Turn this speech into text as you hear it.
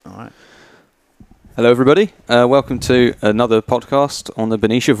Hello, everybody. Welcome to another podcast on the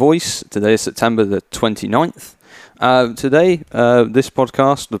Benicia Voice. Today is September the 29th. Today, this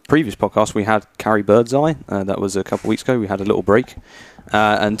podcast, the previous podcast, we had Carrie Birdseye. That was a couple of weeks ago. We had a little break.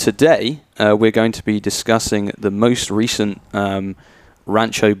 And today, we're going to be discussing the most recent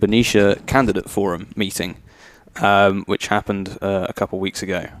Rancho Benicia Candidate Forum meeting, which happened a couple of weeks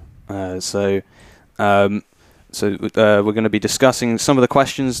ago. So we're going to be discussing some of the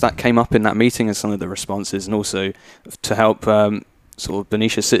questions that came up in that meeting and some of the responses, and also to help sort of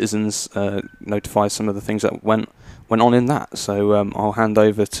Benicia citizens notify some of the things that went on in that. So I'll hand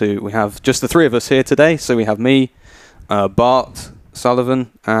over to, we have just the three of us here today. So we have me, Bart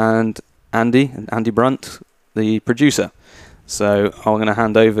Sullivan, and Andy Brunt, the producer. So I'm going to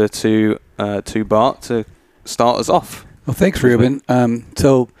hand over to Bart to start us off. Well, thanks, Ruben.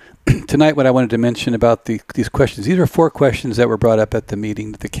 So tonight, what I wanted to mention about these questions, these are 4 questions that were brought up at the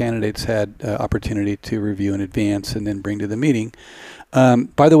meeting that the candidates had opportunity to review in advance and then bring to the meeting.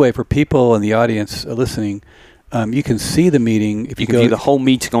 By the way, for people in the audience listening, you can see the meeting. If you can view the whole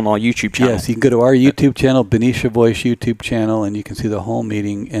meeting on our YouTube channel. Yes, you can go to our YouTube channel, Benicia Voice YouTube channel, and you can see the whole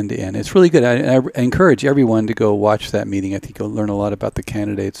meeting end to end. It's really good. I encourage everyone to go watch that meeting. I think you'll learn a lot about the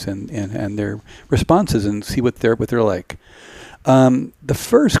candidates and their responses and see what they're like. The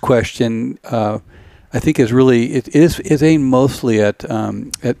first question, I think, is really it is aimed mostly at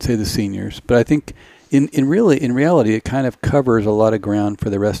say the seniors, but I think in reality it kind of covers a lot of ground for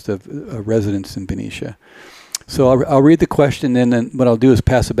the rest of residents in Benicia. So I'll read the question, and then what I'll do is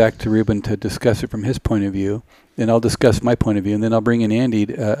pass it back to Ruben to discuss it from his point of view, and I'll discuss my point of view, and then I'll bring in Andy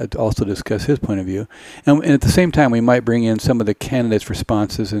to also discuss his point of view, and at the same time we might bring in some of the candidates'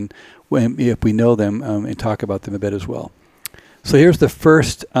 responses, and if we know them, and talk about them a bit as well. So here's the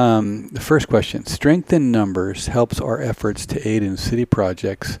first question. Strength in numbers helps our efforts to aid in city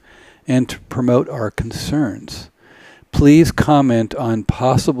projects and to promote our concerns. Please comment on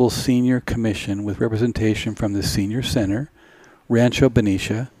possible senior commission with representation from the Senior Center, Rancho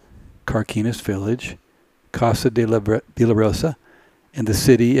Benicia, Carquinez Village, Casa de la Rosa, and the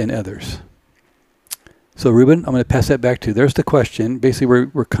city and others. So Ruben, I'm going to pass that back to you. There's the question. Basically,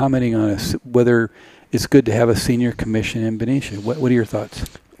 we're commenting on whether it's good to have a senior commission in Benicia. What are your thoughts?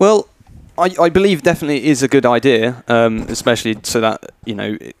 Well, I believe definitely is a good idea, especially so that,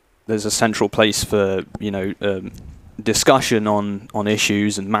 there's a central place for, discussion on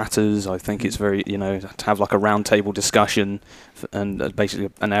issues and matters. I think it's very, to have like a roundtable discussion and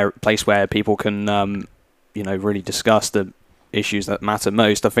basically a place where people can, really discuss the issues that matter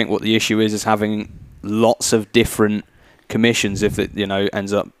most. I think what the issue is having lots of different commissions if it,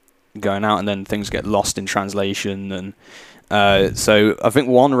 ends up going out and then things get lost in translation. And so I think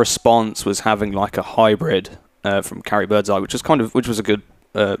one response was having like a hybrid from Carrie Birdseye, which was a good,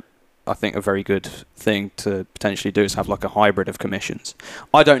 I think a very good thing to potentially do, is have like a hybrid of commissions.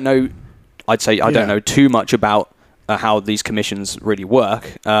 I don't know, I don't know too much about how these commissions really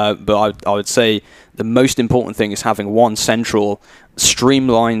work, but I would say the most important thing is having one central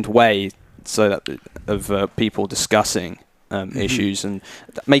streamlined way so that of people discussing issues and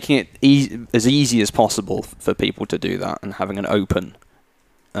making it as easy as possible for people to do that, and having an open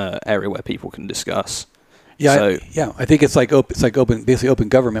area where people can discuss. Yeah, I think it's like basically open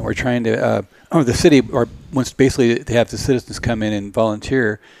government. We're trying to, the city wants basically to have the citizens come in and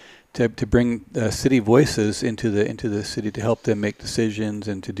volunteer to bring city voices into the city to help them make decisions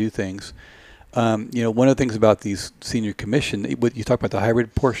and to do things. One of the things about these senior commission, what you talk about the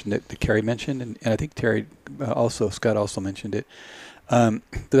hybrid portion that Carrie mentioned, and I think Scott also mentioned it.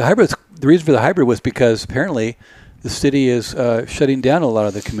 The reason for the hybrid was because apparently the city is shutting down a lot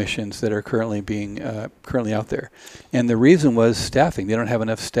of the commissions that are currently out there, and the reason was staffing. They don't have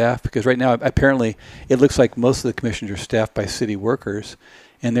enough staff because right now apparently it looks like most of the commissions are staffed by city workers,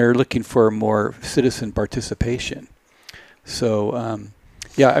 and they're looking for more citizen participation. So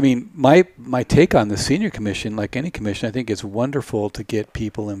my take on the senior commission, like any commission, I think it's wonderful to get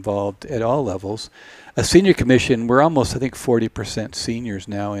people involved at all levels. A senior commission, we're almost, I think, 40% seniors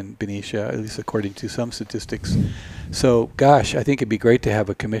now in Benicia, at least according to some statistics. So, gosh, I think it'd be great to have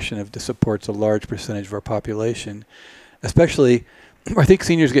a commission that supports a large percentage of our population. Especially, I think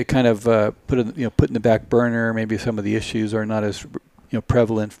seniors get kind of put in the back burner. Maybe some of the issues are not as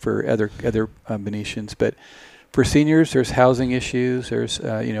prevalent for other Benicians, but for seniors, there's housing issues. There's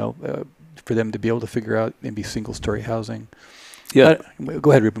for them to be able to figure out maybe single-story housing. Yeah,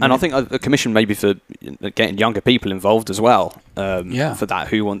 go ahead, Ruben. And I think a commission maybe for getting younger people involved as well. For that,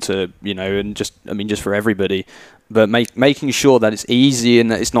 who want to, and just for everybody, but making sure that it's easy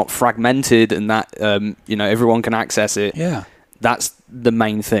and that it's not fragmented and that everyone can access it. Yeah, that's the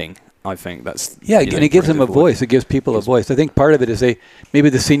main thing. I think that's and it gives them a voice. It gives people a voice. I think part of it is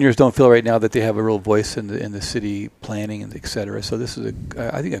maybe the seniors don't feel right now that they have a real voice in the city planning and et cetera. So this is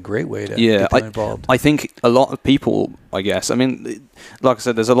I think a great way to get them involved. I think a lot of people, I guess. I mean, like I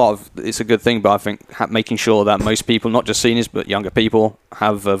said, it's a good thing, but I think making sure that most people, not just seniors but younger people,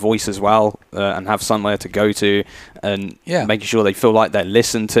 have a voice as well and have somewhere to go to, and making sure they feel like they're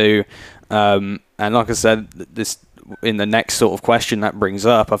listened to. And like I said, this. In the next sort of question that brings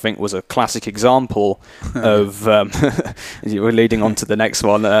up, I think was a classic example of you were leading on to the next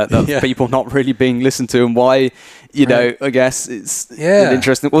one of people not really being listened to, and why I guess it's an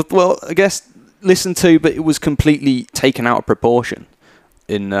interesting. Well, I guess listened to, but it was completely taken out of proportion.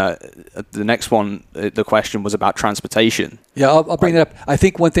 In the next one, the question was about transportation. Yeah, I'll bring that up. I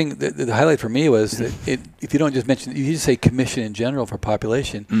think one thing, the highlight for me was that if you don't just mention, you just say commission in general for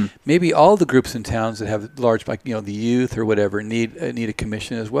population, maybe all the groups in towns that have large, like the youth or whatever, need a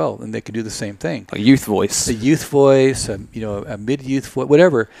commission as well, and they can do the same thing. A youth voice. A youth voice, a mid-youth voice,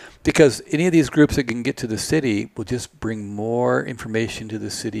 whatever. Because any of these groups that can get to the city will just bring more information to the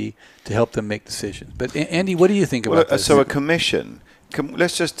city to help them make decisions. But Andy, what do you think about this? So a commission.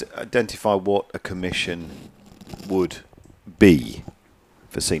 Let's just identify what a commission would be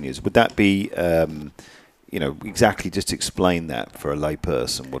for seniors. Would that be, exactly just explain that for a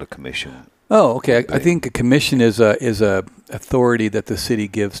layperson, what a commission? Oh, okay. I think a commission is a authority that the city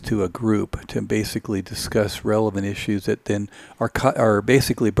gives to a group to basically discuss relevant issues that then are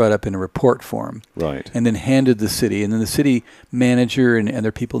basically brought up in a report form. Right. And then handed to the city. And then the city manager and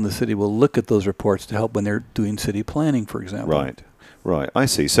other people in the city will look at those reports to help when they're doing city planning, for example. Right, I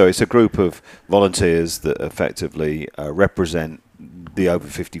see. So it's a group of volunteers that effectively represent the over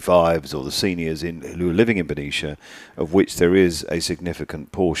 55s or the seniors who are living in Benicia, of which there is a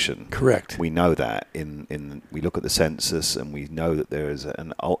significant portion. Correct. We know that we look at the census and we know that there is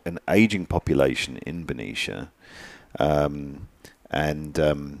an aging population in Benicia. I mean,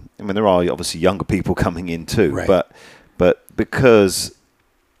 there are obviously younger people coming in too, right. but because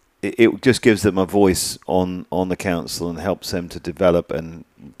it just gives them a voice on the council and helps them to develop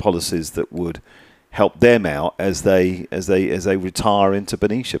policies that would help them out as they retire into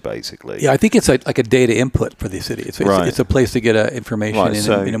Benicia, basically. Yeah, I think it's like a data input for the city. It's a place to get information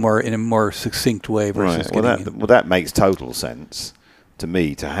in a more succinct way versus. Right. That makes total sense to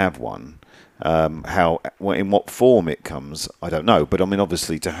me to have one. In what form it comes, I don't know. But I mean,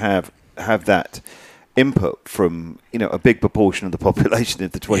 obviously, to have that input from a big proportion of the population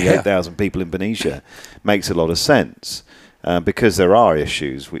of the 28,000 people in Benicia makes a lot of sense, because there are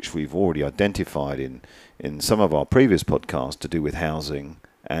issues which we've already identified in some of our previous podcasts to do with housing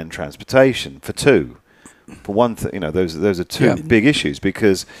and transportation. For one thing, those are two big issues,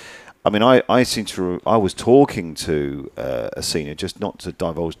 because I mean I was talking to a senior, just not to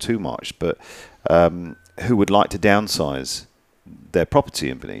divulge too much, but who would like to downsize their property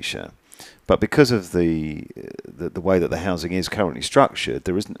in Benicia. But because of the way that the housing is currently structured,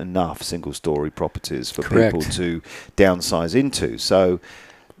 there isn't enough single-story properties for people to downsize into. So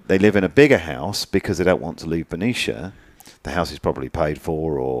they live in a bigger house because they don't want to leave Benicia. The house is probably paid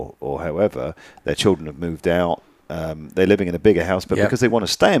for, or however. Their children have moved out. They're living in a bigger house, but because they want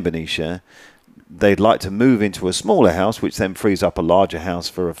to stay in Benicia, they'd like to move into a smaller house, which then frees up a larger house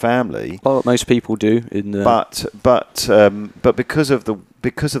for a family. Well, most people do. But because of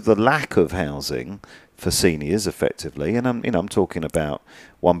the lack of housing for seniors, effectively, and I'm talking about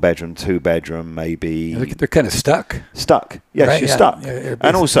 1 bedroom, 2 bedroom, maybe. They're kind of stuck. Yes, right? You're stuck.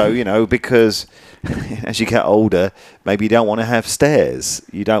 And also, because as you get older, maybe you don't want to have stairs.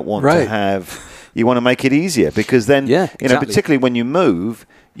 You don't want to have. You want to make it easier, because then, particularly when you move.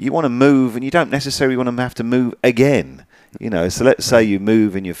 You want to move, and you don't necessarily want to have to move again. So let's say you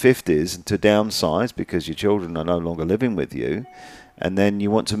move in your 50s to downsize because your children are no longer living with you, and then you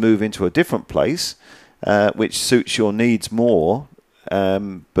want to move into a different place, which suits your needs more.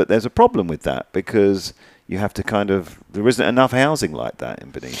 But there's a problem with that, because you have to there isn't enough housing like that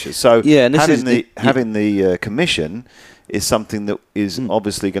in Benicia. So having the commission is something that is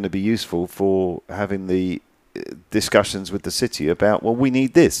obviously going to be useful for having the discussions with the city about, well, we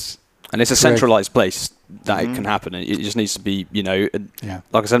need this. And it's a centralised place that it can happen. It just needs to be,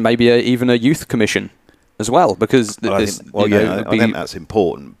 like I said, maybe even a youth commission as well, because I think that's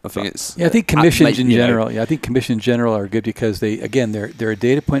important. I think it's. I think commissions in general. I think commissions in general are good because they're a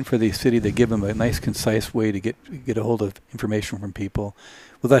data point for the city. They give them a nice, concise way to get a hold of information from people.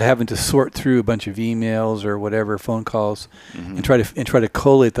 without having to sort through a bunch of emails or whatever, phone calls, and try to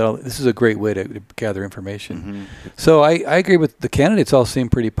collate that. This is a great way to gather information. So I agree with the candidates. All seem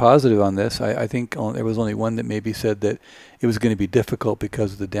pretty positive on this. I think there was only one that maybe said that it was going to be difficult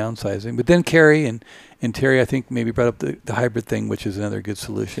because of the downsizing. But then Carrie and Terry, I think, maybe brought up the hybrid thing, which is another good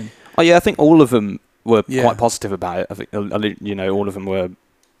solution. Oh yeah, I think all of them were quite positive about it. I think all of them were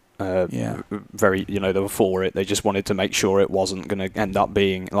very, they were for it. They just wanted to make sure it wasn't going to end up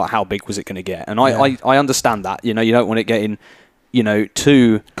being like, how big was it going to get? And I understand that. You don't want it getting,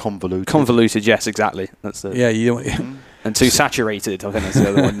 too convoluted. Yes, exactly. That's the you don't. And too saturated. I think that's the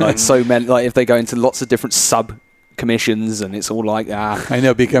other one. Like so many, like if they go into lots of different sub commissions and it's all like I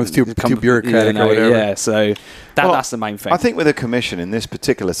know it becomes too bureaucratic or whatever. Yeah, so that's the main thing. I think with a commission in this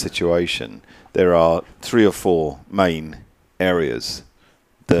particular situation, there are 3 or 4 main areas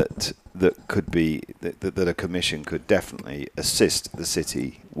that could be that a commission could definitely assist the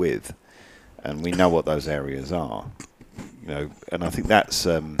city with, and we know what those areas are. And I think that's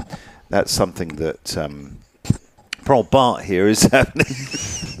something that poor old Bart here is happening.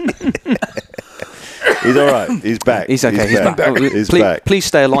 He's all right. He's back. He's okay. He's back. He's back. Please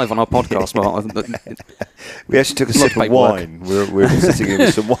stay alive on our podcast. We actually took a sip of wine. We're sitting here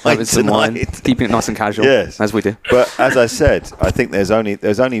with some wine tonight. Keeping it nice and casual. Yes, as we do. But as I said, I think there's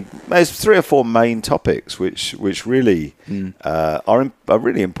 3 or 4 main topics which really are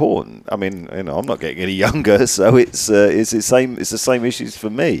really important. I mean, I'm not getting any younger, so it's the same issues for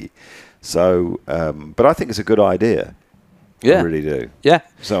me. So, but I think it's a good idea. Yeah. I really do. Yeah.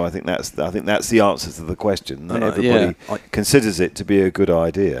 So I think that's the answer to the question. That everybody considers it to be a good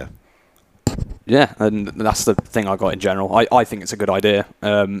idea. Yeah, and that's the thing I got in general. I think it's a good idea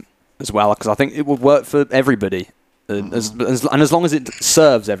as well, because I think it would work for everybody. As long as it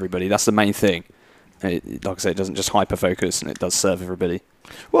serves everybody, that's the main thing. Like I say, it doesn't just hyper-focus, and it does serve everybody.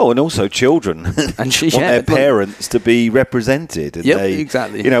 Well, and also children and want their parents to be represented. And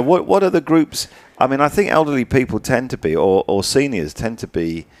exactly. What are the groups? I mean, I think elderly people tend to be, or seniors tend to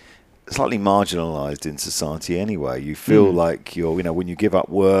be, slightly marginalised in society anyway. You feel like you're, when you give up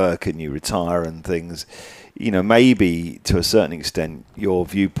work and you retire and things, maybe to a certain extent your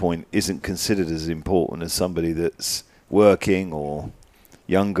viewpoint isn't considered as important as somebody that's working or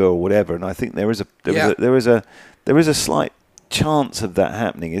younger or whatever. And I think there is a slight chance of that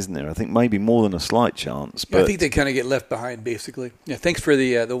happening, isn't there? I think maybe more than a slight chance. But I think they kind of get left behind, basically. Yeah. Thanks for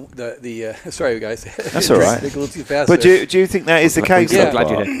the sorry, guys. That's all right. A little too fast. But do you think that is the case? Yeah, glad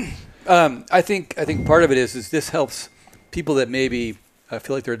you did. I think part of it is this helps people that maybe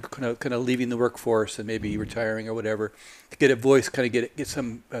feel like they're kind of leaving the workforce and maybe retiring or whatever, to get a voice, kind of get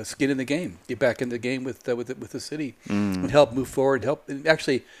some skin in the game, get back in the game with the city, and help move forward. And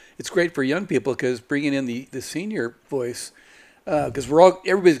actually, it's great for young people because bringing in the senior voice, because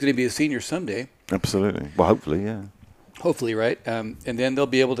everybody's going to be a senior someday. Absolutely. Well, hopefully, yeah. Hopefully, right? And then they'll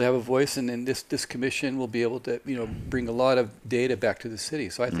be able to have a voice, and then this commission will be able to, bring a lot of data back to the city.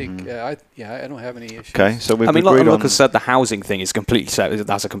 So I think, I don't have any issues. Okay, so we've agreed on. Like I said, the housing thing is completely separate.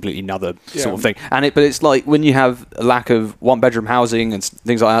 That's a completely another sort of thing. But it's like when you have a lack of one-bedroom housing and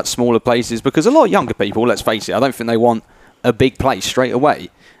things like that, smaller places, because a lot of younger people, let's face it, I don't think they want a big place straight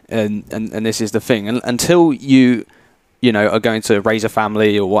away. And this is the thing. And until you are going to raise a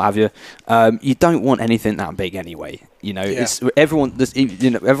family or what have you, you don't want anything that big anyway. It's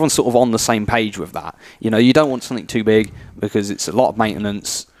everyone's sort of on the same page with that. You don't want something too big because it's a lot of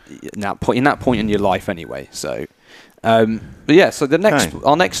maintenance in that point in your life anyway. So, but yeah. So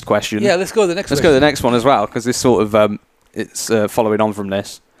our next question. Yeah, let's go to the next. Let's go to the next one as well, because this sort of it's following on from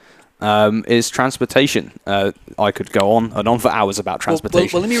this. Is transportation. I could go on and on for hours about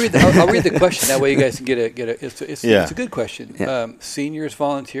transportation. Well, let me read. I'll read the question. That way, you guys can get a. It's a good question. Yeah. Seniors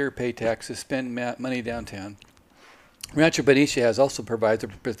volunteer, pay taxes, spend money downtown. Rancho Benicia also provides a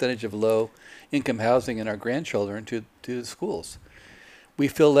percentage of low-income housing in our grandchildren to the schools. We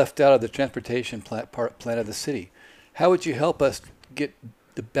feel left out of the transportation plan of the city. How would you help us get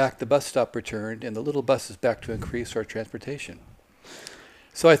the bus stop returned and the little buses back to increase our transportation?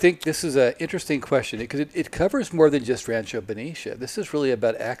 So I think this is an interesting question because it covers more than just Rancho Benicia. This is really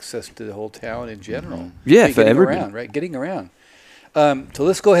about access to the whole town in general. Yeah, for everybody. Around, right? Getting around. So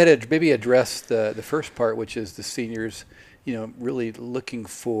let's go ahead and maybe address the first part, which is the seniors, really looking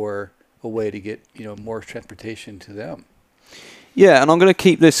for a way to get, more transportation to them. Yeah, and I'm going to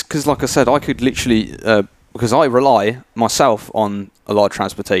keep this because, like I said, I could literally, because I rely myself on a lot of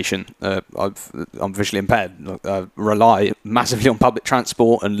transportation. I'm visually impaired. I rely massively on public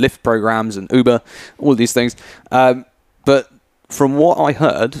transport and Lyft programs and Uber, all these things. But from what I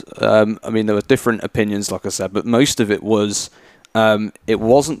heard, there were different opinions, like I said, but most of it was It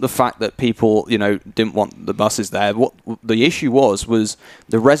wasn't the fact that people, didn't want the buses there. What the issue was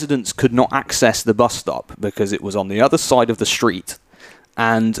the residents could not access the bus stop because it was on the other side of the street,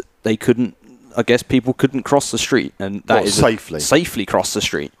 and they couldn't. I guess people couldn't cross the street, and that is safely cross the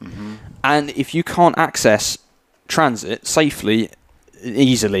street. Mm-hmm. And if you can't access transit safely,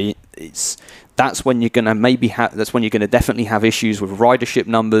 easily, that's when you're gonna definitely have issues with ridership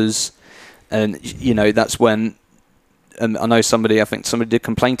numbers, and that's when. And I know I think somebody did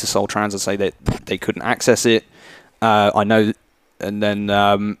complain to Seoul Trans and say that they couldn't access it. I know, and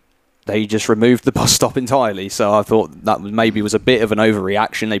then they just removed the bus stop entirely. So I thought that maybe was a bit of an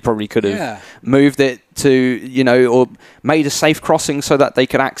overreaction. They probably could have moved it to, or made a safe crossing so that they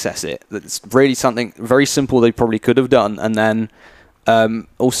could access it. That's really something very simple they probably could have done. And then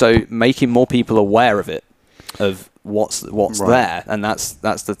also making more people aware of it, of what's there. And that's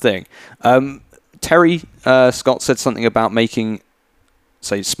the thing. Terry Scott said something about making,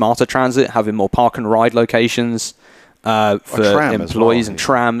 say, smarter transit, having more park and ride locations for employees and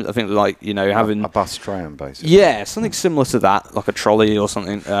tram. I think having a bus tram basically. Yeah, something similar to that, like a trolley or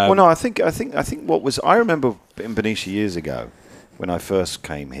something. Well, no, I think I remember in Benicia years ago when I first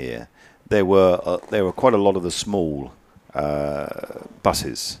came here, there were quite a lot of the small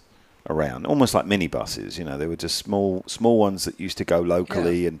buses around, almost like minibuses. They were just small ones that used to go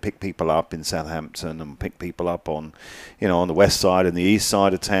locally and pick people up in Southampton and pick people up on the west side and the east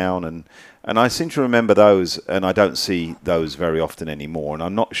side of town, and I seem to remember those, and I don't see those very often anymore. And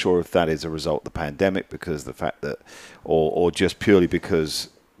I'm not sure if that is a result of the pandemic, because the fact that, or just purely because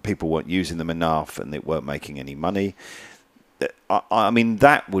people weren't using them enough and they weren't making any money. I mean,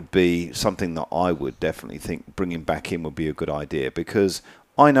 that would be something that I would definitely think bringing back in would be a good idea, because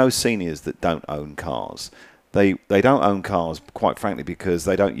I know seniors that don't own cars. They don't own cars, quite frankly, because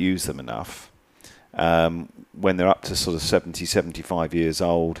they don't use them enough. When they're up to sort of 70, 75 years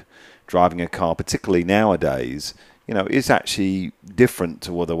old, driving a car, particularly nowadays, is actually different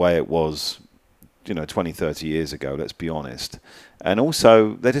to the way it was, 20, 30 years ago, let's be honest. And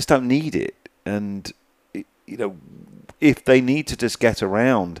also, they just don't need it. And, if they need to just get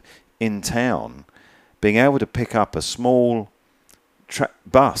around in town, being able to pick up a small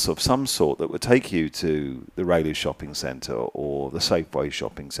bus of some sort that would take you to the Rayleigh Shopping Centre or the Safeway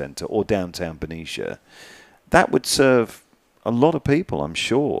Shopping Centre or downtown Benicia, that would serve a lot of people, I'm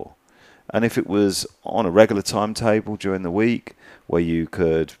sure. And if it was on a regular timetable during the week, where you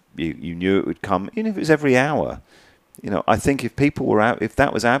knew it would come, even if it was every hour, I think if people were out, if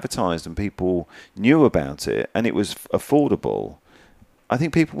that was advertised and people knew about it and it was affordable, I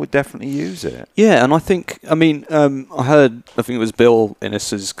think people would definitely use it. Yeah, and I think, I think it was Bill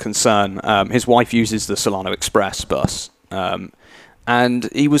Innes's concern. His wife uses the Solano Express bus, and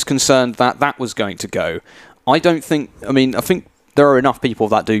he was concerned that was going to go. I think there are enough people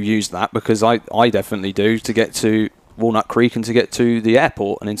that do use that, because I definitely do, to get to Walnut Creek and to get to the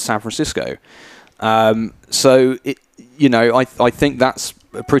airport and in San Francisco. So, I think that's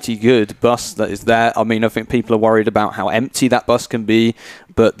a pretty good bus that is there. I think people are worried about how empty that bus can be,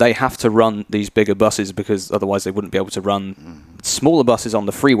 but they have to run these bigger buses because otherwise they wouldn't be able to run smaller buses on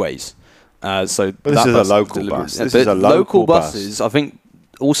the freeways. But this is a local bus. This is a local buses. I think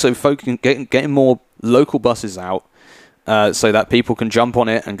also getting more local buses out so that people can jump on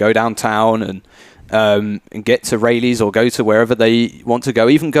it and go downtown and get to Rayleigh's or go to wherever they want to go,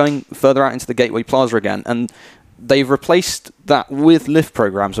 even going further out into the Gateway Plaza again. And they've replaced that with lift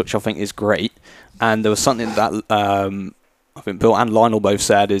programs, which I think is great. And there was something that I think Bill and Lionel both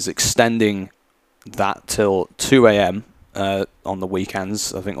said is extending that till 2 a.m. On the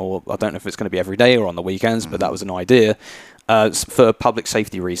weekends, I think, or I don't know if it's going to be every day or on the weekends, but that was an idea for public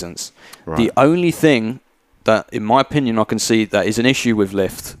safety reasons. Right. The only thing that, in my opinion, I can see that is an issue with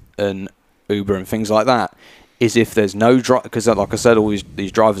Lyft and Uber and things like that is if there's no because like I said, all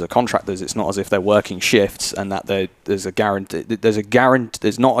these drivers are contractors. It's not as if they're working shifts, and that there's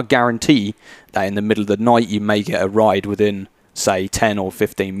not a guarantee that in the middle of the night you may get a ride within, say, 10 or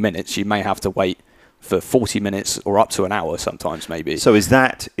 15 minutes. You may have to wait for 40 minutes or up to an hour sometimes, maybe. So is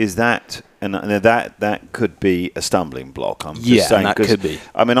that and that could be a stumbling block. I'm just saying, that could be.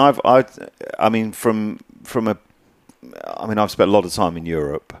 I've spent a lot of time in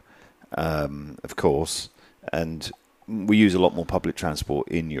Europe, of course, and we use a lot more public transport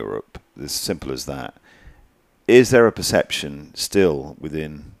in Europe. As simple as that. Is there a perception still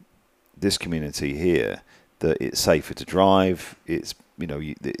within this community here that it's safer to drive? It's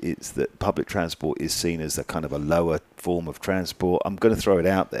that public transport is seen as a kind of a lower form of transport. I'm going to throw it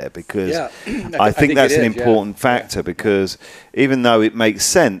out there because I think that's an important factor, because even though it makes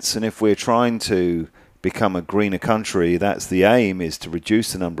sense, and if we're trying to become a greener country. That's the aim, is to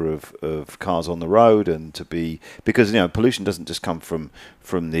reduce the number of cars on the road, and to be, because pollution doesn't just come from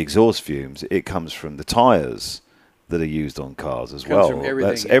the exhaust fumes, it comes from the tires that are used on cars as well.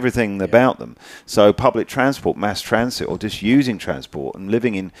 That's everything about them. So public transport, mass transit, or just using transport and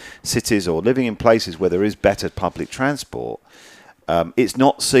living in cities or living in places where there is better public transport, it's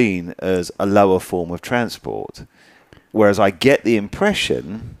not seen as a lower form of transport. Whereas I get the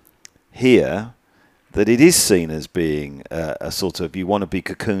impression here that it is seen as being a sort of, you want to be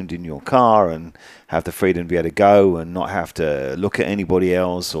cocooned in your car and have the freedom to be able to go and not have to look at anybody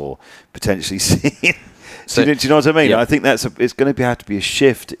else or potentially see. Do you know what I mean? Yeah. I think it's going to have to be a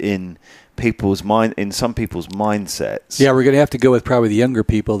shift in people's mind, in some people's mindsets. Yeah, we're going to have to go with probably the younger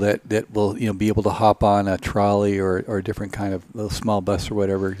people that will be able to hop on a trolley or a different kind of little small bus or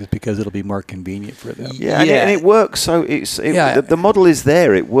whatever, just because it'll be more convenient for them. Yeah, and it works. So the model is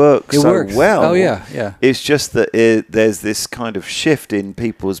there. It works well. Oh yeah. It's just that there's this kind of shift in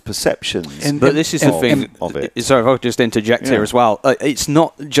people's perceptions. But this is the thing of it. Sorry, if I could just interject here as well. It's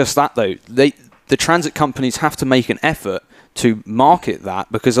not just that though. The transit companies have to make an effort to market that,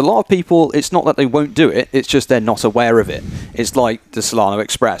 because a lot of people, it's not that they won't do it, it's just they're not aware of it. It's like the Solano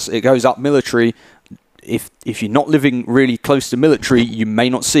Express. It goes up military. If you're not living really close to military, you may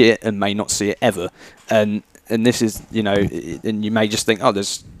not see it and may not see it ever. And this is, and you may just think,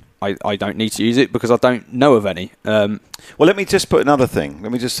 I don't need to use it because I don't know of any. Well, let me just put another thing.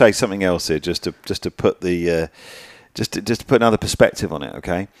 Let me just say something else here, just to put the just to put another perspective on it.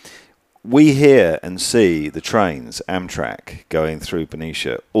 Okay. We hear and see the trains, Amtrak, going through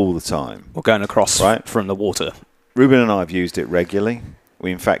Benicia all the time. Or going across from the water. Ruben and I have used it regularly.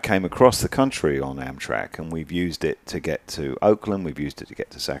 We, in fact, came across the country on Amtrak, and we've used it to get to Oakland. We've used it to get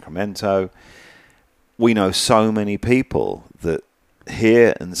to Sacramento. We know so many people that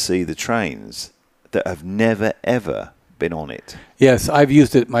hear and see the trains that have never, ever been on it. Yes, I've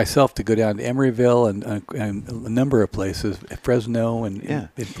used it myself to go down to Emeryville and a number of places, Fresno and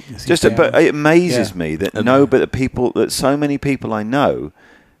but it amazes me that that so many people I know,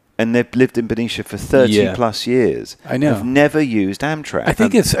 and they've lived in Benicia for 30 plus years, I know, have never used Amtrak. I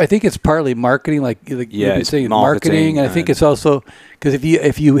think it's partly marketing, like you've been saying, marketing, and I think it's also because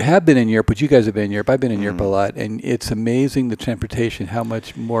if you have been in Europe, but you guys have been in Europe, I've been in Europe a lot, and it's amazing the transportation, how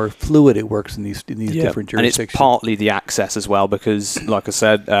much more fluid it works in these different jurisdictions. And it's partly the access as well, because like I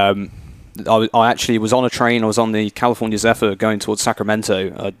said, I actually was on a train. I was on the California Zephyr going towards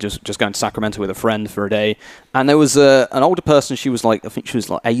Sacramento, just going to Sacramento with a friend for a day. And there was an older person. She was I think she was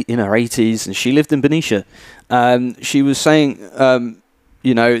in her 80s, and she lived in Benicia. She was saying,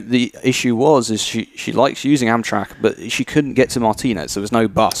 the issue is she likes using Amtrak, but she couldn't get to Martinez. There was no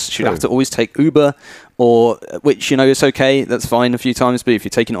bus. She'd have to always take Uber, which it's okay. That's fine a few times, but if you're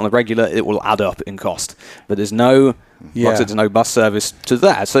taking it on a regular, it will add up in cost. But there's no. There's no bus service to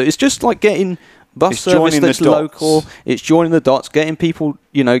that. So it's just like getting bus service that's local. It's joining the dots, getting people,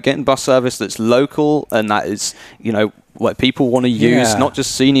 getting bus service that's local, and that is, what people want to use, not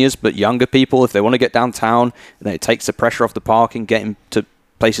just seniors, but younger people. If they want to get downtown, then it takes the pressure off the parking, getting to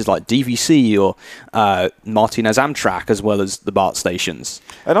places like DVC or Martinez Amtrak, as well as the BART stations.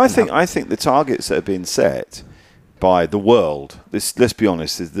 And I think the targets that have been set by the world, let's be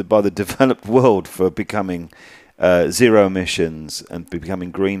honest, by the developed world for becoming zero emissions and becoming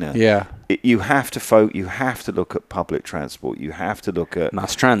greener. Yeah, you have to look at public transport. You have to look at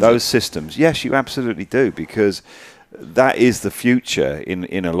mass transit. Those systems. Yes, you absolutely do, because that is the future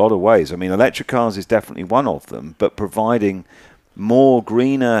in a lot of ways. I mean, electric cars is definitely one of them, but providing more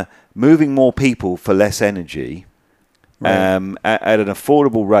greener, moving more people for less energy at an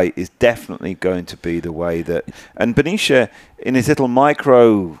affordable rate is definitely going to be the way that. And Benicia, in its little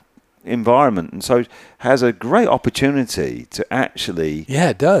micro environment, and so has a great opportunity to actually. Yeah,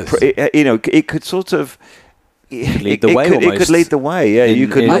 it does. It could sort of. Lead the way. It could lead the way. Yeah, you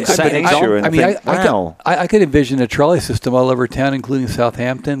could look at Benicia and think, wow. I could envision a trolley system all over town, including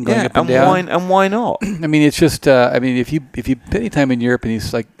Southampton, going up and down. And why not? I mean, it's just. If you any time in Europe, and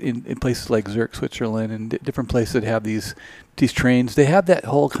it's like in places like Zurich, Switzerland, and different places that have these trains, they have that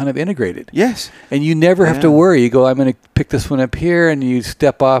whole kind of integrated. Yes. And you never have to worry. You go, I'm going to pick this one up here, and you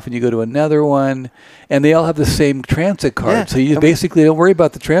step off and you go to another one, and they all have the same transit card. Yeah. So you basically don't worry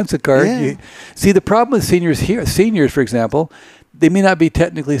about the transit card. Yeah. See, the problem with seniors, for example, they may not be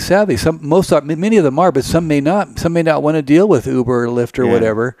technically savvy. Many of them are, but some may not. Some may not want to deal with Uber or Lyft or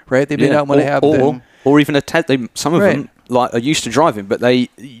whatever, right? They may not want to have or even a Tesla. Some of them are used to driving, but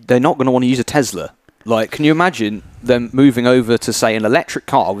they're not going to want to use a Tesla. Like, can you imagine them moving over to, say, an electric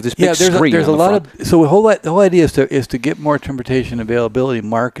car with this big screen? There's on a the lot front? of so the whole idea is to get more transportation availability,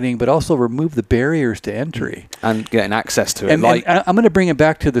 marketing, but also remove the barriers to entry And getting access to it. And I'm going to bring it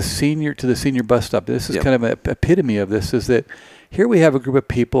back to the senior bus stop. This is kind of an epitome of this. Is that here we have a group of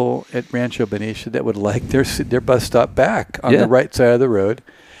people at Rancho Benicia that would like their bus stop back on the right side of the road.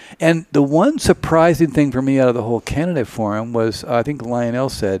 And the one surprising thing for me out of the whole candidate forum was I think Lionel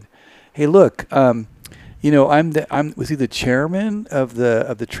said, "Hey, look, was he the chairman of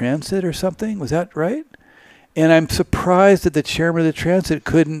the transit or something? Was that right? And I'm surprised that the chairman of the transit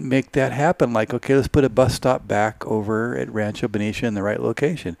couldn't make that happen. Like, okay, let's put a bus stop back over at Rancho Benicia in the right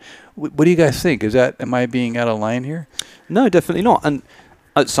location. What do you guys think? Am I being out of line here? No, definitely not. And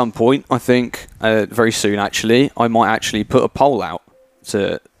at some point, I think very soon, actually, I might actually put a poll out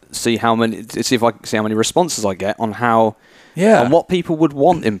to see if I can see how many responses I get on how. Yeah. And what people would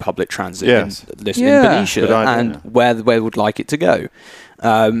want in public transit in idea. Benicia and where they would like it to go.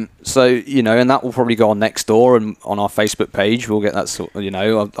 So, and that will probably go on next door and on our Facebook page. We'll get that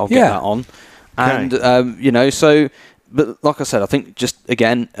I'll get that on. And, but like I said, I think just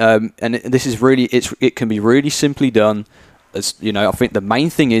again, and this is really, it can be really simply done. As I think the main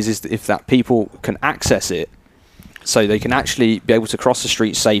thing is if that people can access it so they can actually be able to cross the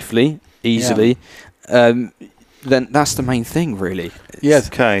street safely, easily. Then that's the main thing, really. Yes.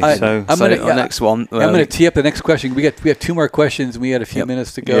 Okay. Next one. I'm going to tee up the next question. We have 2 more questions, and we had a few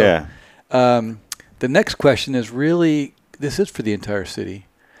minutes to go. Yeah. The next question is really, this is for the entire city.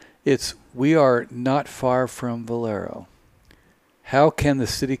 We are not far from Valero. How can the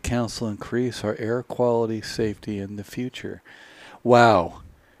city council increase our air quality safety in the future? Wow.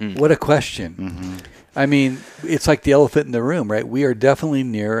 What a question. Mm-hmm. I mean, it's like the elephant in the room, right? We are definitely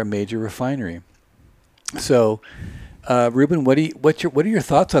near a major refinery. So, Ruben, what are your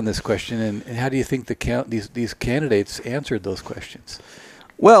thoughts on this question, and how do you think these candidates answered those questions?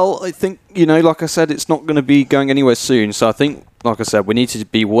 Well, I think like I said, it's not going to be going anywhere soon. So I think, like I said, we need to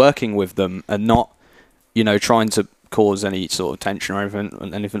be working with them and not, trying to cause any sort of tension or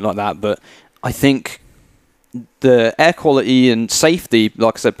anything like that. But I think the air quality and safety,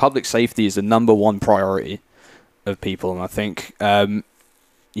 like I said, public safety is the #1 priority of people, and I think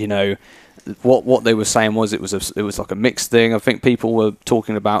what they were saying was it was like a mixed thing. I think people were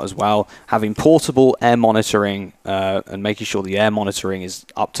talking about as well having portable air monitoring and making sure the air monitoring is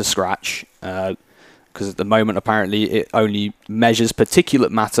up to scratch, because at the moment apparently it only measures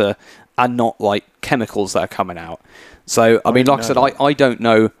particulate matter and not like chemicals that are coming out. So I mean, like I said, I don't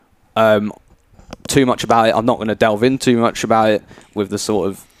know too much about it. I'm not going to delve in too much about it with the sort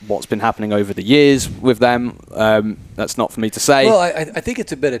of what's been happening over the years with them. That's not for me to say. Well, I think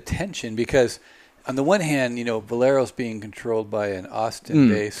it's a bit of tension because on the one hand, Valero's being controlled by an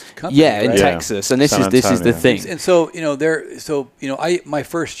Austin-based company. Yeah, in Texas, and this is the thing. And so, my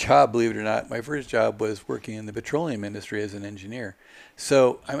first job, believe it or not, was working in the petroleum industry as an engineer.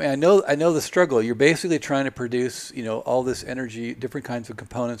 So, I mean, I know the struggle. You're basically trying to produce, all this energy, different kinds of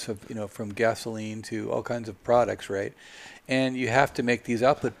components of, from gasoline to all kinds of products, right? And you have to make these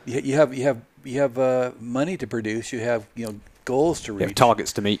output. You have money to produce. You have, goals to reach. You have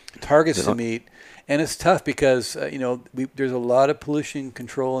targets to meet. And it's tough because, there's a lot of pollution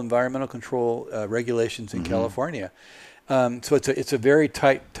control, environmental control regulations in California. So it's a very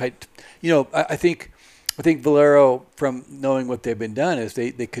tight. I think Valero, from knowing what they've been done, is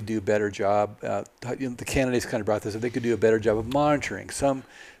they could do a better job. The candidates kind of brought this up. They could do a better job of monitoring. Some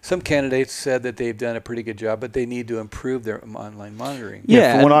candidates said that they've done a pretty good job, but they need to improve their online monitoring.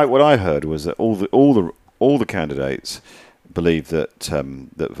 Yeah. From what I heard was that all the candidates believe that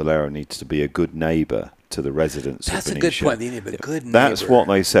that Valero needs to be a good neighbour to the residents of Benicia. That's a good point. They need to be a good neighbour. That's what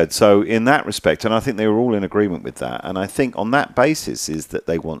they said. So in that respect, and I think they were all in agreement with that, and I think on that basis is that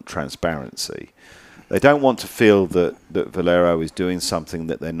they want transparency. They don't want to feel that Valero is doing something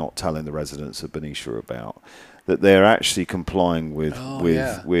that they're not telling the residents of Benicia about, that they're actually complying with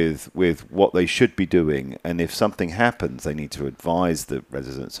what they should be doing, and if something happens, they need to advise the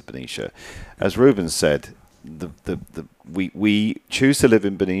residents of Benicia. As Ruben said, we choose to live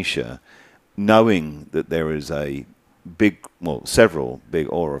in Benicia knowing that there is several big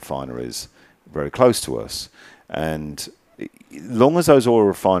oil refineries very close to us, and long as those oil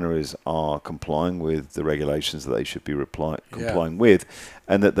refineries are complying with the regulations that they should be complying with,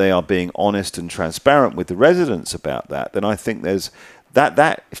 and that they are being honest and transparent with the residents about that, then I think there's that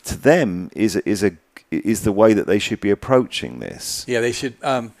to them is the way that they should be approaching this. Yeah, they should.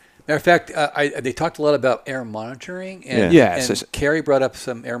 Matter of fact, they talked a lot about air monitoring, and, and Carrie brought up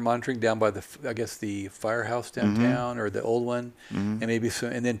some air monitoring down by the firehouse downtown, or the old one, and maybe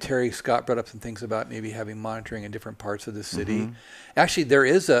some. And then Terry Scott brought up some things about maybe having monitoring in different parts of the city. Actually, there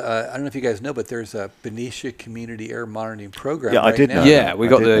is I don't know if you guys know, but there's a Benicia Community Air Monitoring Program. Yeah, right I did now. know. Yeah, we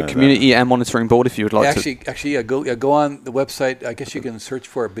got the Community Air Monitoring Board. If you would like to, actually, go on the website. I guess you can search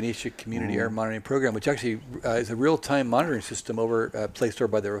for a Benicia Community Air Monitoring Program, which actually is a real-time monitoring system placed over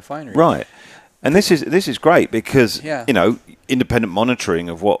by the refinery. Right. And this is great because independent monitoring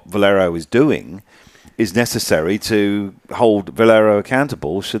of what Valero is doing is necessary to hold Valero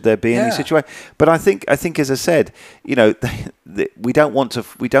accountable should there be any situation. But I think as I said, we don't want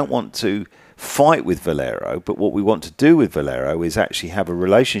to fight with Valero, but what we want to do with Valero is actually have a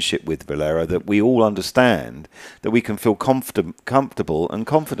relationship with Valero that we all understand, that we can feel comfortable and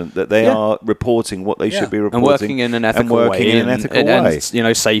confident that they are reporting what they should be reporting, and working in an ethical way,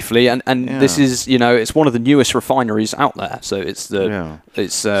 safely. And this is, it's one of the newest refineries out there, so it's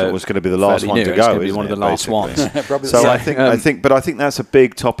it's going to be the last one to go. It's going to be one of the last ones. So I think that's a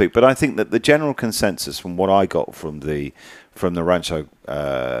big topic. But I think that the general consensus from what I got from the Rancho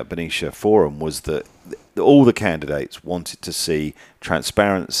Benicia forum was that all the candidates wanted to see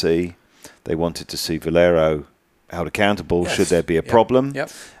transparency. They wanted to see Valero held accountable should there be a problem.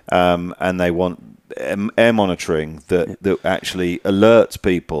 And they want air monitoring that actually alerts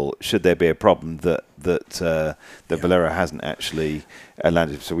people should there be a problem that Valero hasn't actually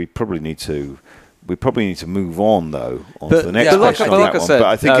landed. So we probably need to move on though to the next question. But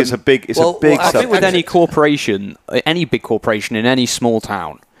I think it's a big subject. I think with any corporation, any big corporation in any small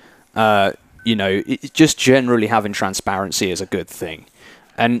town, just generally having transparency is a good thing,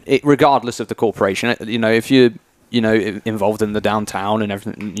 and regardless of the corporation, if you're involved in the downtown and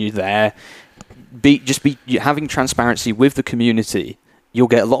everything, you're there, having transparency with the community, you'll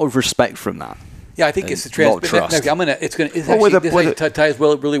get a lot of respect from that. Yeah, I think it's the trust. It ties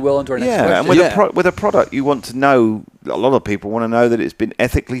really well into our next question. And with a product, you want to know. A lot of people want to know that it's been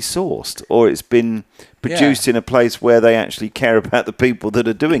ethically sourced, or it's been produced in a place where they actually care about the people that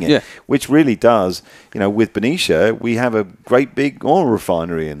are doing it. Yeah. Which really does. With Benicia, we have a great big oil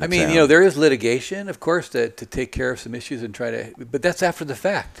refinery in the town. there is litigation, of course, to take care of some issues and but that's after the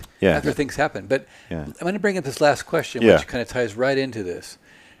fact. After things happen. But I'm going to bring up this last question, which kind of ties right into this.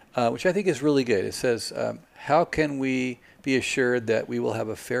 Which I think is really good. It says, how can we be assured that we will have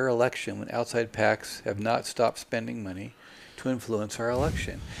a fair election when outside PACs have not stopped spending money to influence our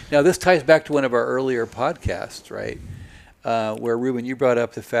election? Now, this ties back to one of our earlier podcasts, right, where, Ruben, you brought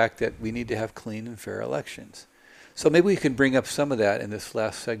up the fact that we need to have clean and fair elections. So maybe we can bring up some of that in this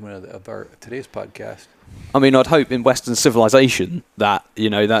last segment of our today's podcast. I mean, I'd hope in Western civilization that,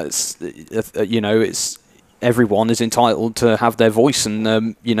 it's everyone is entitled to have their voice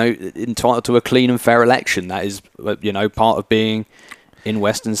and, entitled to a clean and fair election. That is, part of being in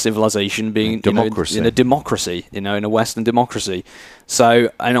Western civilization, being democracy. In a democracy, in a Western democracy. So,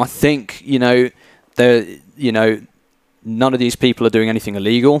 and I think, none of these people are doing anything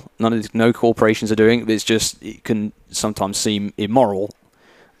illegal. No corporations are doing it. It's just, it can sometimes seem immoral.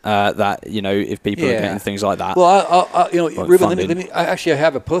 That if people are getting things like that. Well, Ruben, I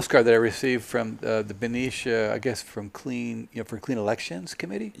have a postcard that I received from the Benicia, I guess from Clean Elections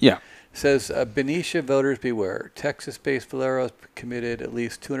Committee. Yeah, it says Benicia voters beware. Texas-based Valero has committed at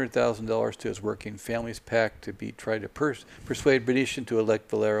least $200,000 to his Working Families PAC to try to persuade Benicia to elect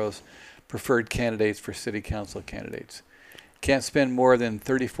Valero's preferred candidates for city council candidates. Can't spend more than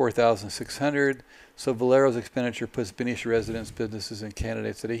 $34,600. So Valero's expenditure puts Benicia residents, businesses, and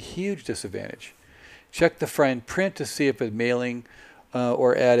candidates at a huge disadvantage. Check the fine print to see if a mailing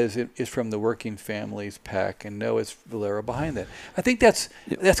or ad is from the Working Families PAC, and know it's Valero behind that. I think that's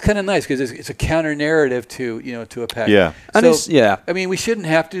kind of nice because it's a counter narrative to a PAC. Yeah. So, I mean, we shouldn't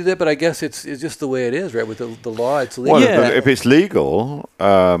have to do that, but I guess it's just the way it is, right? With the law, it's legal. Well, if it's legal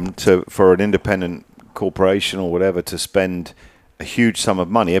for an independent corporation or whatever to spend a huge sum of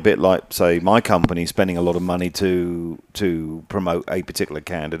money, a bit like, say, my company spending a lot of money to promote a particular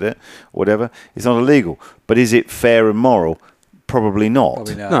candidate or whatever, it's not illegal. But is it fair and moral? Probably not.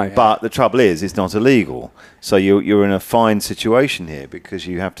 Probably not. No. But the trouble is, it's not illegal. So you're in a fine situation here because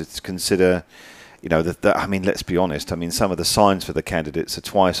you have to consider, I mean, let's be honest. I mean, some of the signs for the candidates are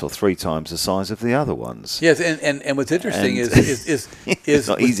twice or three times the size of the other ones. Yes, and what's interesting is it's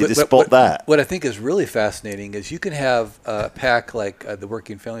not easy to spot that. What I think is really fascinating is you can have a PAC like the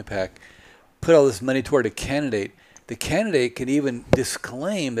Working Family PAC put all this money toward a candidate. The candidate can even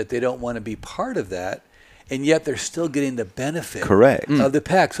disclaim that they don't want to be part of that, and yet they're still getting the benefit Correct. of the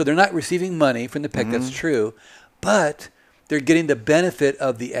PAC. So they're not receiving money from the PAC. That's true, but they're getting the benefit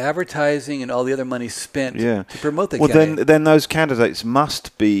of the advertising and all the other money spent to promote the candidate. Well, then those candidates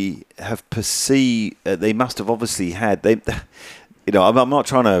must have perceived. They must have obviously had. I'm not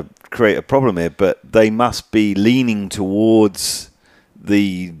trying to create a problem here, but they must be leaning towards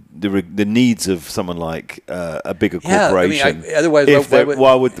the needs of someone like a bigger corporation. Otherwise,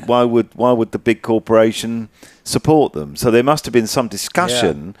 why would the big corporation support them? So there must have been some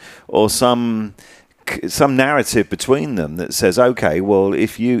discussion or some narrative between them that says, okay, well,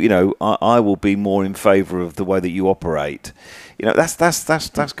 if I will be more in favour of the way that you operate.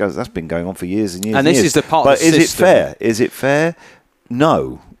 That's been going on for years and years. And this is the part. But is it fair? Is it fair?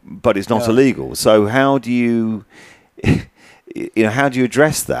 No, but it's not illegal. So how do you, how do you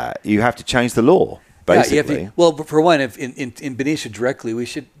address that? You have to change the law. Basically. For one, if in Benicia directly,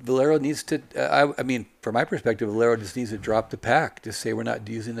 Valero needs to. From my perspective, Valero just needs to drop the PAC. Just say we're not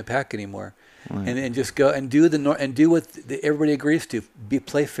using the PAC anymore, and just go and do what everybody agrees to.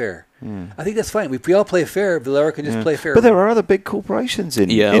 Play fair. I think that's fine. If we all play fair, Valero can just play fair. But there are other big corporations in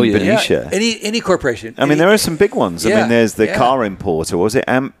Benicia. Any corporation. There are some big ones. There's the car importer. Was it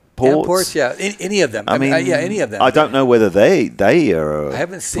Ports, any of them. Any of them. I don't know whether they are I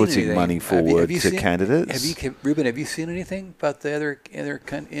haven't seen putting anything. money forward to candidates. Ruben, have you seen anything about the other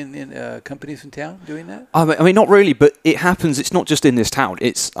companies in town doing that? Not really, but it happens. It's not just in this town.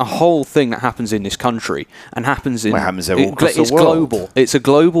 It's a whole thing that happens in this country and happens in. It happens all across the world. Global. It's a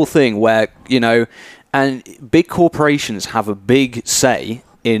global thing where and big corporations have a big say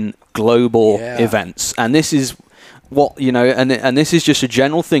in global events, and this is. And this is just a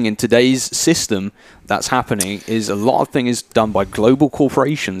general thing in today's system that's happening. Is a lot of things done by global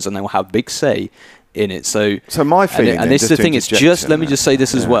corporations, and they will have big say in it. So my feeling, and this is the thing. It's just let me just say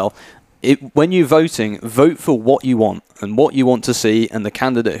this as well. When you're voting, vote for what you want and what you want to see, and the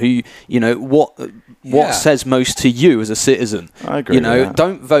candidate who what says most to you as a citizen. I agree. With that.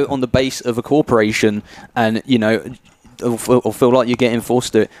 Don't vote on the base of a corporation, and or feel like you're getting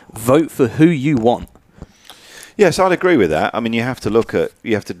forced to vote for who you want. Yes, I'd agree with that. You have to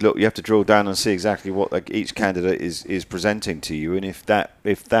drill down and see exactly what each candidate is presenting to you, and if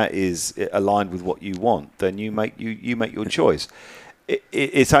that is aligned with what you want, then you make your choice.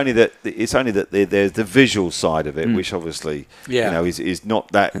 It's only that there's the visual side of it, which obviously is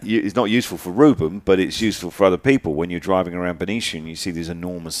not useful for Ruben, but it's useful for other people when you're driving around Benicia and you see these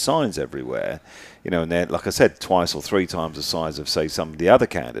enormous signs everywhere. And they're, like I said, twice or three times the size of, say, some of the other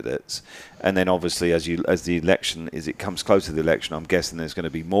candidates. And then obviously, as the election it comes closer to the election, I'm guessing there's going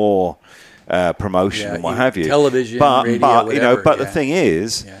to be more promotion and what have you. Television, radio, whatever. The thing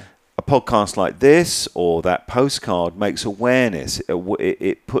is, a podcast like this or that postcard makes awareness.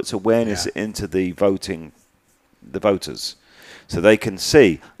 It puts awareness into the voters, so they can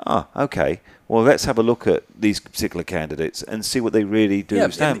see. Okay. Well, let's have a look at these particular candidates and see what they really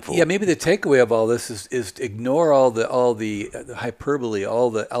do stand for. Yeah, maybe the takeaway of all this is to ignore all the hyperbole, all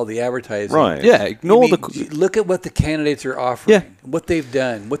the advertising. Right. Yeah, ignore look at what the candidates are offering, what they've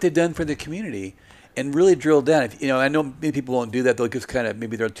done for the community, and really drill down. I know many people won't do that; they'll just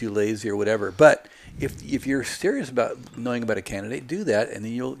maybe they're too lazy or whatever. But if you're serious about knowing about a candidate, do that, and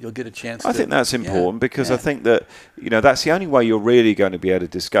then you'll get a chance. I think that's important because I think that that's the only way you're really going to be able to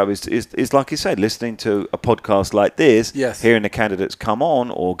discover is like you said, listening to a podcast like this, hearing the candidates come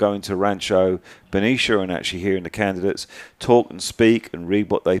on, or going to Rancho, Benicia, and actually hearing the candidates talk and speak and read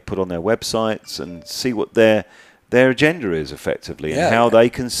what they put on their websites and see what their agenda is effectively and how they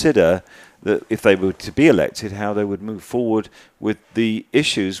consider that if they were to be elected, how they would move forward with the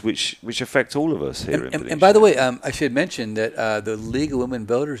issues which affect all of us here in Benicia. And by the way, I should mention that the League of Women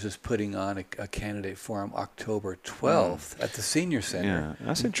Voters is putting on a candidate forum October 12th at the Senior Center. Yeah,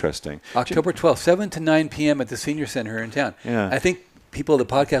 that's interesting. October 12th, 7 to 9 p.m. at the Senior Center here in town. Yeah. I think people of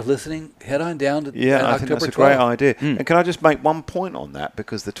the podcast listening, head on down to I think October that's a 12th. great idea. And can I just make one point on that?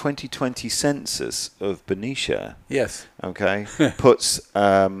 Because the 2020 census of Benicia puts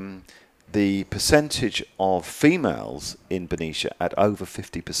the percentage of females in Benicia at over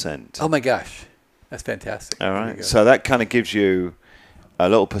 50%. Oh my gosh, that's fantastic. All right, so that kind of gives you a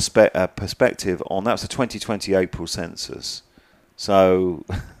little perspective on that's the 2020 April census. So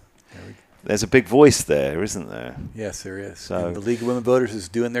there's a big voice there, isn't there? Yes, there is. So and the League of Women Voters is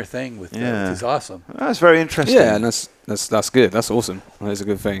doing their thing with which is awesome. That's very interesting. Yeah, and that's good. That's awesome. That's a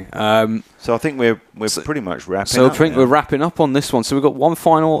good thing. So I think we're pretty much wrapping up. So I think we're wrapping up on this one. So we've got one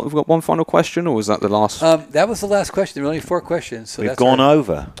final question, or was that the last? That was the last question. There were only 4 questions. So we've gone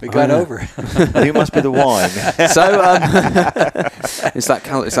over. We got over. I think it must be the wine. So it's like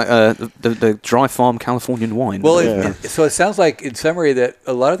the Dry Farm Californian wine. Well, so it sounds like, in summary, that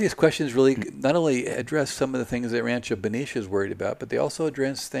a lot of these questions really only address some of the things that Rancho Benicia is worried about, but they also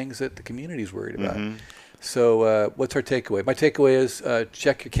address things that the community is worried about. So what's our takeaway? My takeaway is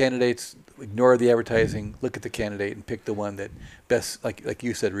check your candidates, ignore the advertising, look at the candidate, and pick the one that best, like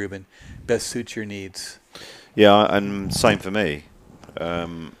you said, Ruben, best suits your needs. Yeah, and same for me.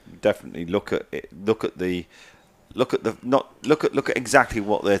 Definitely look at exactly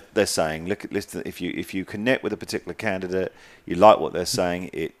what they're saying. Listen. If you connect with a particular candidate, you like what they're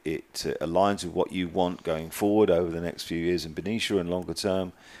saying. It aligns with what you want going forward over the next few years in Benicia and longer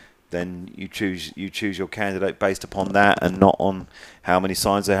term. Then you choose your candidate based upon that, and not on how many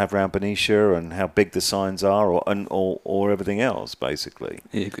signs they have around Benicia and how big the signs are, or everything else, basically.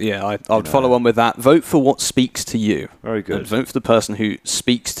 Yeah, I'd follow on with that. Vote for what speaks to you. Very good. And vote for the person who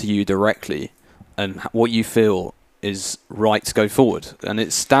speaks to you directly, and what you feel is right to go forward. And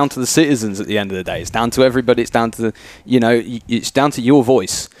it's down to the citizens at the end of the day. It's down to everybody. It's down to it's down to your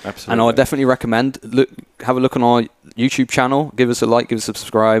voice. Absolutely. And I definitely recommend have a look on our YouTube channel. Give us a like, give us a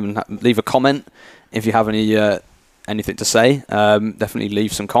subscribe, and leave a comment if you have anything to say. Definitely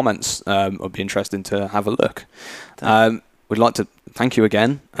leave some comments. It'd be interesting to have a look. We'd like to thank you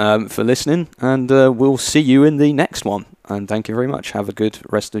again for listening, and we'll see you in the next one. And thank you very much. Have a good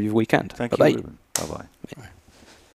rest of your weekend. Thank you. Bye bye.